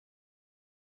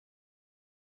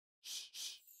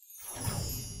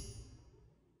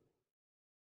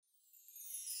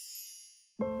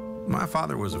My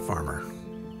father was a farmer,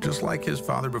 just like his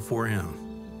father before him.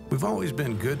 We've always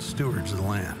been good stewards of the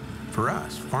land. For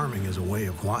us, farming is a way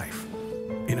of life.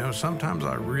 You know, sometimes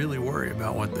I really worry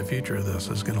about what the future of this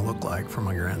is going to look like for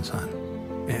my grandson.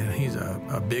 And he's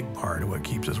a big part of what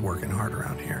keeps us working hard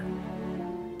around here.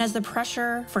 As the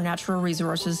pressure for natural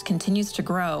resources continues to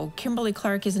grow,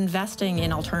 Kimberly-Clark is investing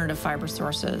in alternative fiber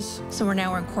sources. So we're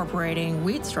now incorporating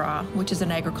wheat straw, which is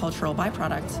an agricultural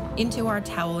byproduct, into our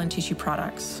towel and tissue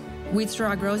products. Wheat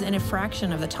straw grows in a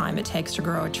fraction of the time it takes to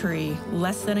grow a tree,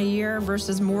 less than a year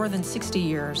versus more than 60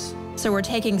 years. So we're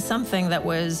taking something that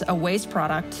was a waste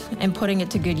product and putting it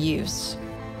to good use.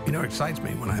 You know, it excites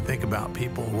me when I think about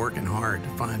people working hard to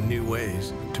find new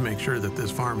ways to make sure that this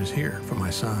farm is here for my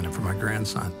son and for my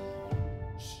grandson.